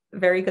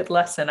 very good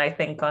lesson, I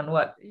think, on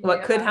what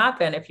could Yeah.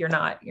 happen if you're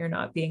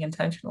not being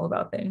intentional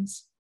about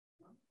things.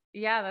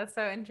 Yeah, that's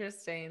so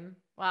interesting.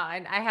 Wow,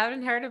 I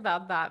haven't heard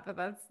about that, but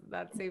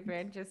that's super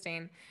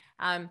interesting.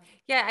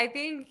 Yeah, I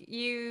think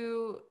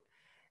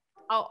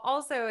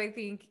also, I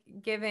think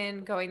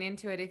given going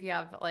into it, if you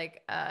have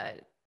like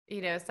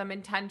some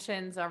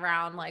intentions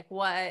around like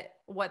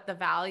what the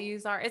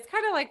values are, it's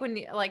kind of like when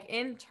you like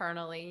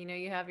internally,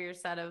 you have your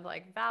set of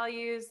like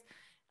values.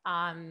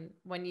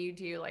 When you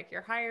do like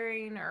your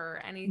hiring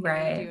or anything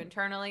that you do Right.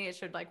 internally, it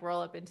should like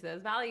roll up into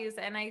those values.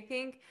 And I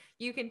think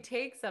you can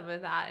take some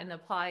of that and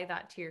apply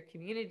that to your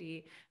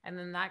community, and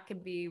then that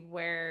could be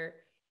where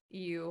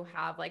you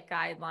have like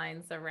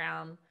guidelines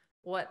around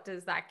what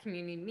does that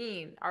community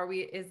mean?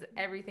 Is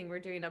everything we're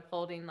doing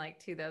upholding like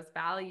to those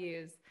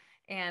values?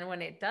 And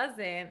when it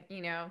doesn't,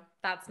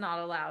 that's not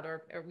allowed,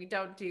 or we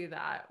don't do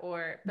that,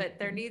 but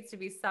there needs to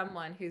be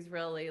someone who's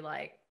really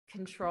like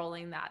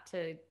controlling that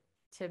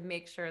to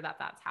make sure that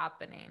that's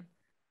happening.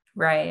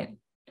 Right.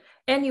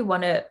 And you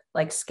want to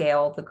like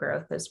scale the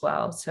growth as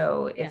well.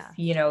 So if,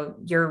 Yeah.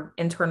 Your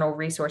internal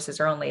resources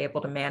are only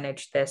able to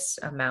manage this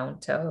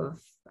amount of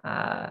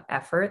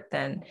effort,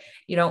 then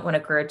you don't want to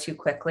grow too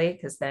quickly,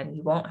 because then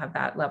you won't have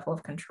that level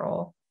of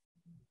control.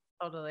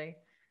 Totally.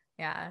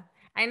 Yeah.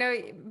 I know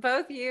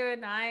both you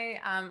and I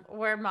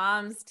were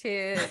moms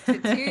to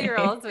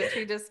 2-year-olds, which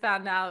we just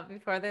found out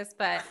before this.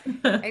 But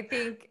I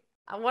think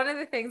one of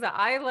the things that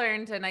I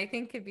learned, and I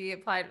think could be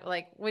applied,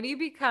 like when you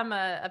become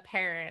a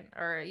parent,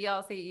 or you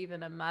all say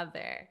even a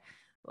mother,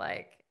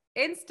 like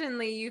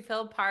instantly you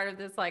feel part of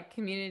this like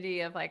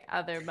community of like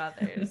other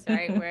mothers,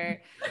 right?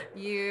 Where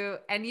you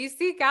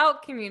seek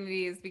out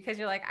communities because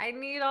you're like, I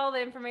need all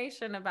the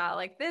information about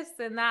like this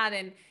and that.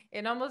 And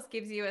it almost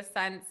gives you a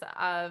sense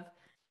of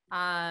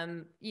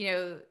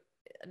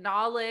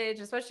knowledge,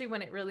 especially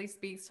when it really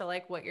speaks to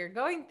like what you're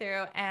going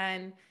through,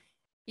 and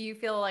you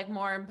feel like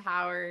more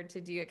empowered to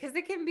do it, because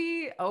it can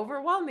be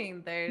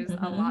overwhelming. There's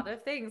a lot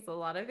of things, a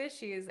lot of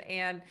issues,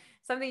 and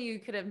something you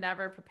could have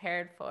never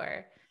prepared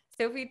for.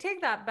 So if we take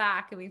that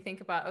back and we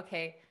think about,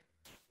 okay,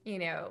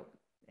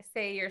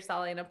 say you're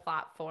selling a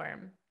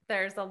platform,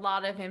 there's a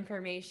lot of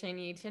information you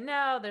need to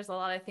know, there's a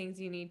lot of things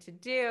you need to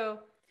do.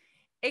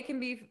 It can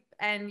be,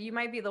 and you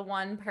might be the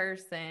one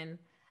person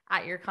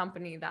at your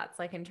company that's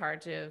like in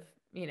charge of,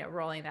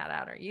 rolling that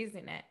out or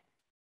using it.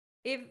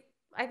 If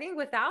I think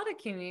without a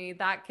community,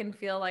 that can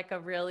feel like a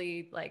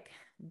really like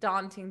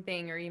daunting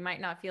thing, or you might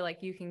not feel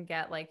like you can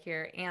get like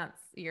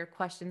your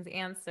questions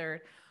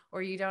answered,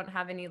 or you don't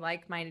have any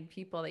like-minded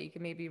people that you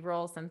can maybe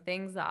roll some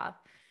things off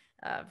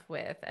of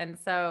with. And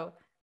so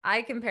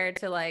I compared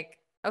to like,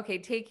 okay,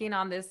 taking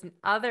on this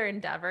other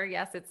endeavor.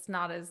 Yes, it's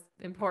not as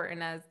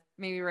important as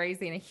maybe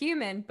raising a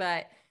human,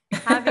 but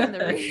having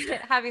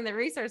having the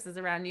resources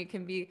around you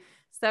can be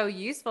so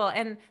useful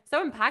and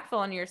so impactful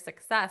on your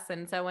success.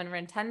 And so when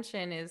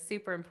retention is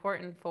super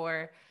important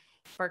for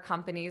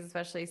companies,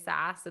 especially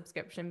SaaS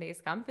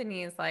subscription-based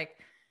companies, like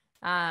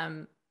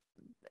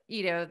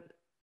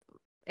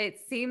it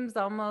seems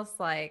almost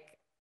like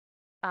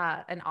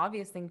an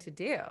obvious thing to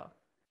do.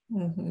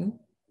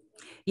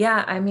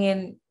 Yeah, I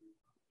mean,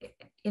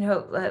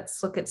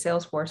 let's look at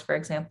Salesforce, for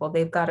example.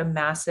 They've got a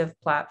massive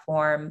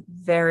platform,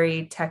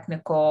 very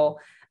technical.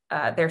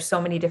 There's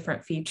so many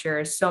different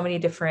features, so many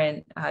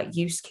different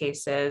use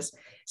cases.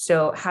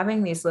 So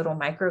having these little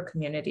micro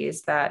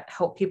communities that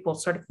help people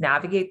sort of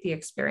navigate the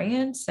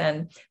experience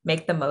and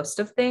make the most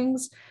of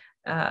things,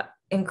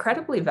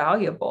 incredibly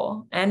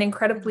valuable and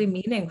incredibly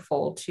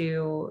meaningful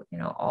to,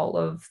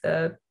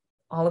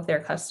 all of their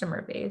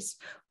customer base,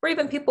 or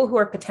even people who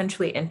are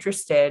potentially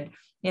interested.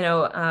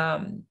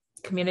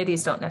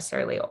 Communities don't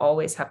necessarily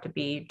always have to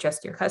be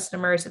just your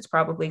customers. It's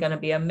probably going to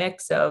be a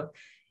mix of,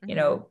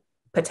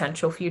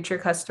 potential future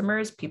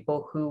customers,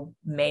 people who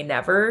may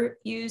never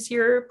use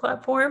your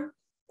platform,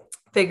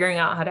 figuring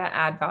out how to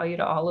add value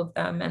to all of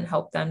them and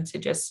help them to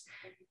just,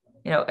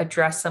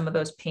 address some of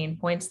those pain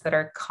points that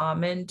are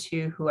common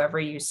to whoever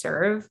you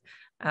serve.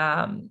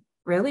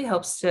 Really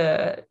helps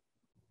to,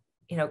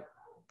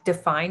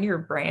 define your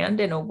brand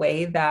in a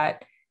way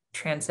that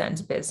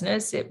transcends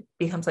business. It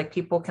becomes like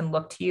people can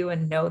look to you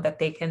and know that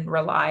they can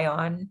rely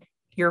on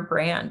your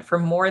brand for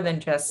more than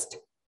just,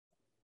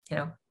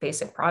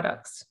 basic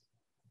products.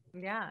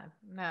 Yeah,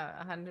 no,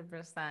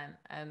 100%.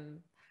 And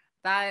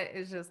that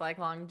is just like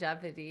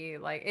longevity,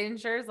 like it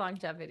ensures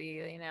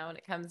longevity, when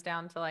it comes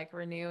down to like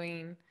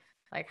renewing,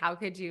 like how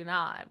could you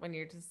not when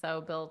you're just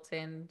so built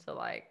into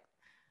like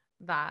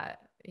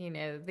that,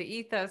 the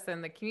ethos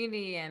and the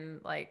community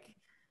and like,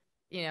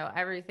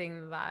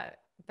 everything that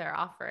they're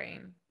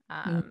offering.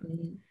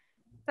 Mm-hmm.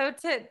 So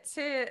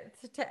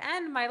to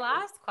end, my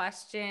last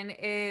question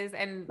is,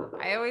 and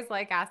I always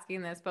like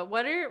asking this, but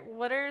what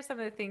are some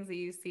of the things that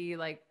you see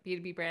like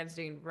B2B brands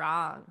doing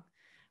wrong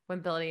when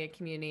building a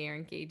community or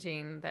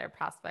engaging their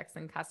prospects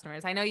and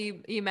customers? I know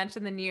you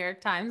mentioned the New York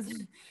Times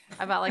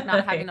about like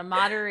not having a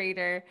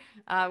moderator,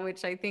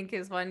 which I think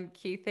is one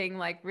key thing.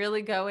 Like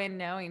really go in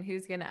knowing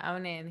who's going to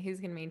own it and who's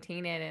going to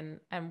maintain it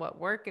and what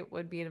work it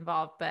would be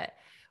involved. But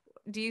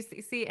do you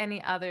see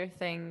any other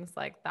things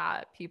like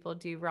that people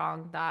do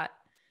wrong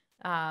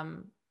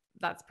um,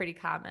 that's pretty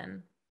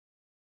common?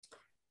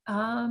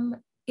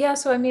 Yeah,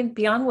 so I mean,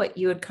 beyond what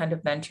you had kind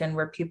of mentioned,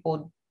 where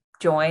people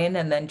join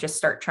and then just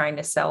start trying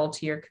to sell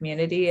to your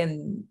community,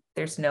 and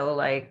there's no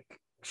like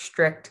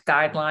strict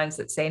guidelines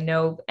that say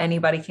no,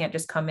 anybody can't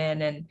just come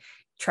in and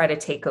try to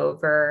take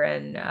over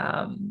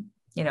and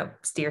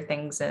steer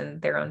things in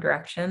their own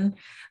direction.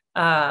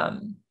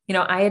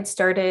 I had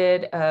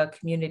started a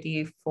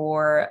community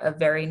for a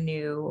very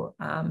new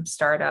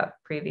startup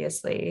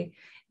previously,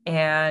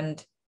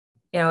 and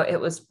it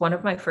was one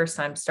of my first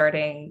times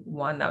starting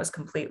one that was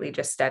completely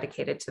just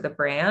dedicated to the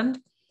brand.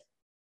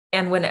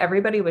 And when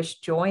everybody was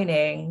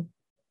joining,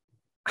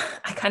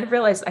 I kind of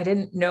realized I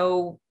didn't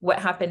know what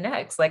happened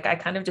next. Like I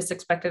kind of just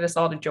expected us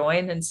all to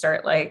join and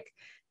start like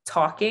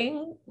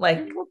talking,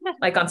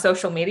 like on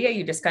social media,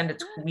 you just kind of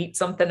tweet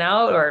something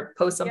out or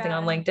post something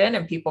on LinkedIn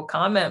and people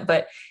comment.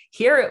 But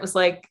here it was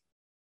like,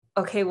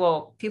 okay,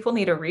 well, people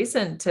need a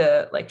reason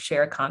to like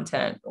share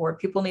content, or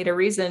people need a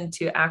reason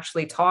to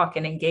actually talk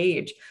and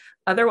engage.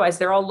 Otherwise,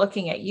 they're all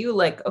looking at you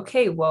like,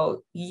 okay,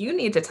 well, you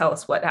need to tell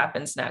us what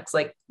happens next.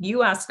 Like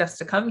you asked us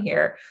to come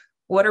here.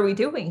 What are we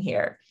doing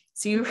here?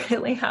 So you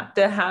really have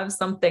to have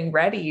something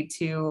ready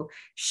to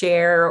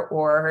share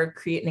or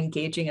create an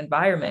engaging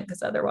environment,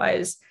 because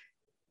otherwise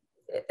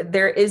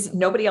there is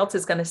nobody else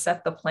is going to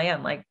set the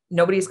plan. Like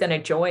nobody's going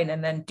to join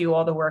and then do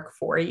all the work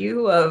for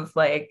you of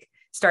like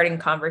starting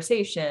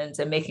conversations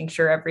and making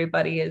sure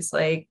everybody is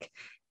like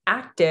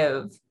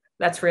active.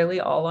 That's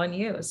really all on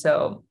you.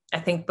 So I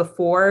think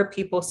before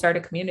people start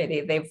a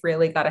community, they've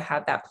really got to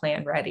have that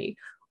plan ready.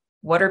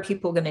 What are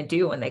people going to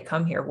do when they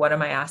come here? What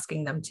am I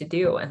asking them to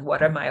do? And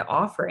what am I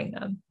offering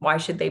them? Why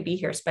should they be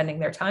here spending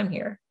their time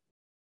here?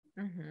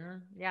 Mm-hmm.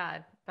 Yeah,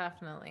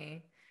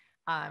 definitely.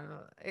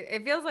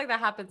 It feels like that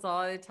happens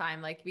all the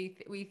time. Like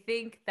we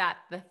think that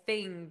the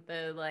thing,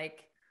 the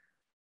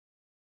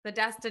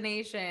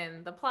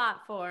destination, the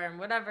platform,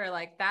 whatever,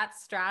 like that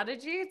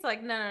strategy. It's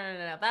like,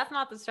 no. That's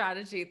not the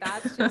strategy.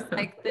 That's just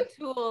like the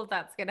tool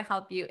that's going to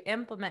help you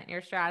implement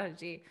your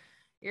strategy.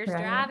 Your Right.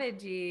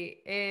 strategy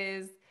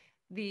is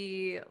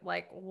the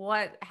like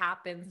what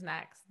happens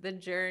next, the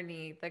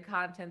journey, the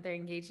content they're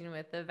engaging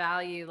with, the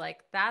value, like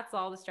that's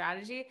all the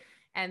strategy.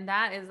 And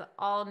that is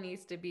all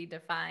needs to be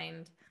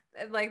defined.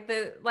 Like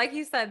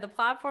you said, the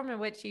platform in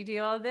which you do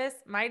all this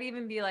might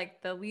even be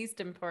like the least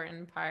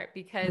important part,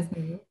 because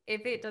Mm-hmm.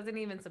 if it doesn't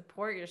even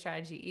support your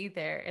strategy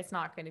either, it's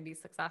not going to be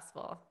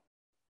successful.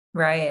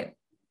 Right.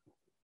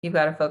 You've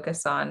got to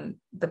focus on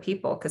the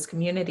people, because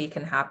community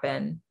can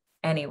happen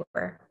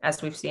anywhere,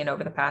 as we've seen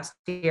over the past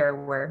year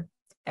where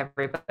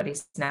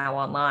everybody's now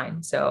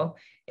online. So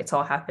it's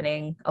all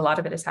happening. A lot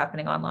of it is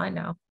happening online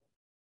now.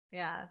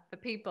 Yeah, the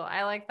people.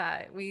 I like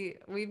that. We've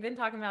been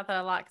talking about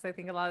that a lot because I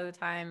think a lot of the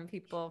time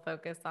people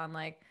focus on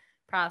like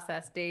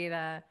process,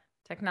 data,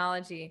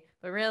 technology,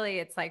 but really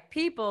it's like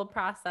people,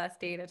 process,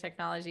 data,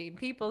 technology.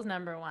 People's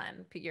number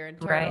one. Your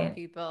internal Right.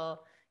 people,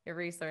 your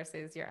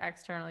resources, your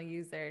external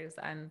users,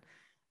 and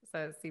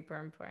so it's super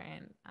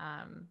important.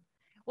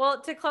 Well,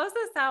 to close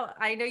this out,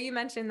 I know you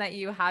mentioned that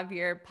you have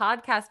your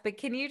podcast, but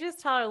can you just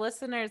tell our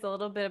listeners a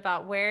little bit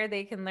about where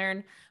they can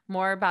learn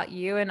more about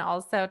you and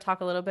also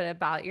talk a little bit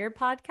about your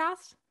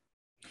podcast?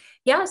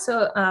 Yeah,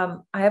 so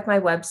I have my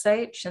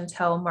website,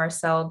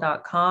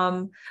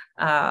 chantellemarcelle.com.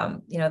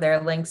 There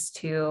are links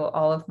to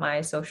all of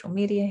my social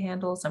media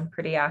handles. I'm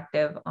pretty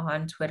active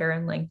on Twitter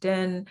and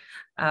LinkedIn.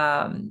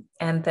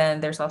 And then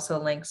there's also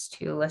links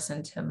to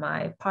listen to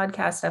my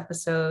podcast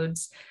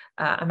episodes.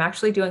 I'm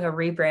actually doing a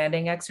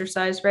rebranding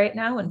exercise right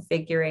now and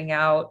figuring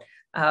out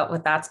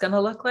what that's going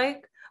to look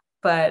like.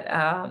 But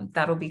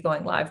that'll be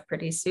going live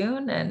pretty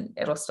soon. And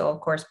it'll still,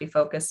 of course, be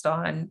focused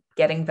on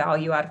getting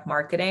value out of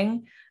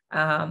marketing.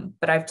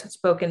 But I've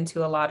spoken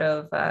to a lot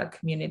of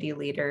community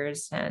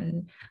leaders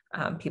and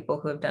people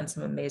who have done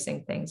some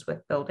amazing things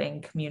with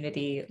building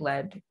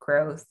community-led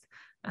growth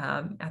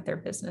at their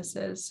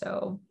businesses.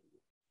 So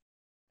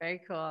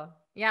very cool.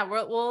 Yeah,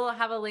 we'll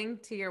have a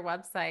link to your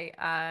website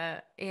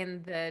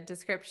in the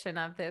description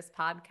of this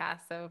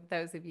podcast. So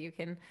those of you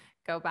can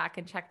go back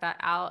and check that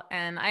out.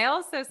 And I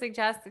also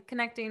suggest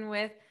connecting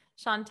with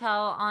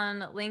Chantelle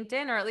on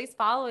LinkedIn, or at least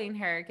following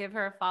her. Give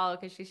her a follow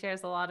because she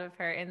shares a lot of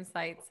her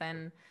insights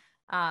and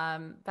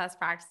best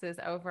practices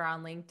over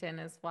on LinkedIn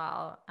as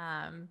well.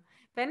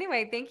 But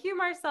anyway, thank you,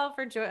 Chantelle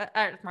for joining.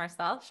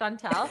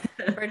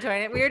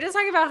 We were just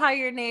talking about how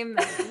your name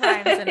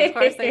rhymes, and of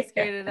course I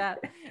screwed it up.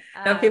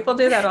 No, people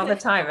do that all the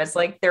time. It's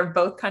like they're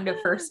both kind of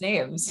first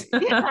names.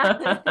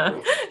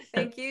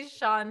 Thank you,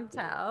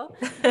 Chantelle,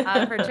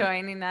 for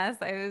joining us.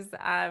 It was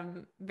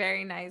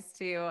very nice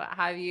to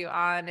have you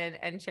on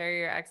and share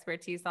your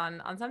expertise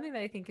on something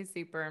that I think is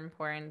super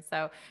important.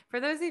 So for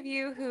those of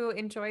you who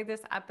enjoyed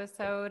this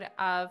episode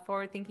of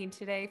Forward Thinking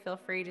Today, feel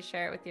free to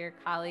share it with your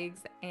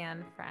colleagues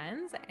and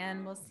friends,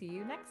 and we'll see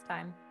you next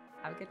time.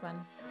 Have a good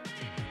one.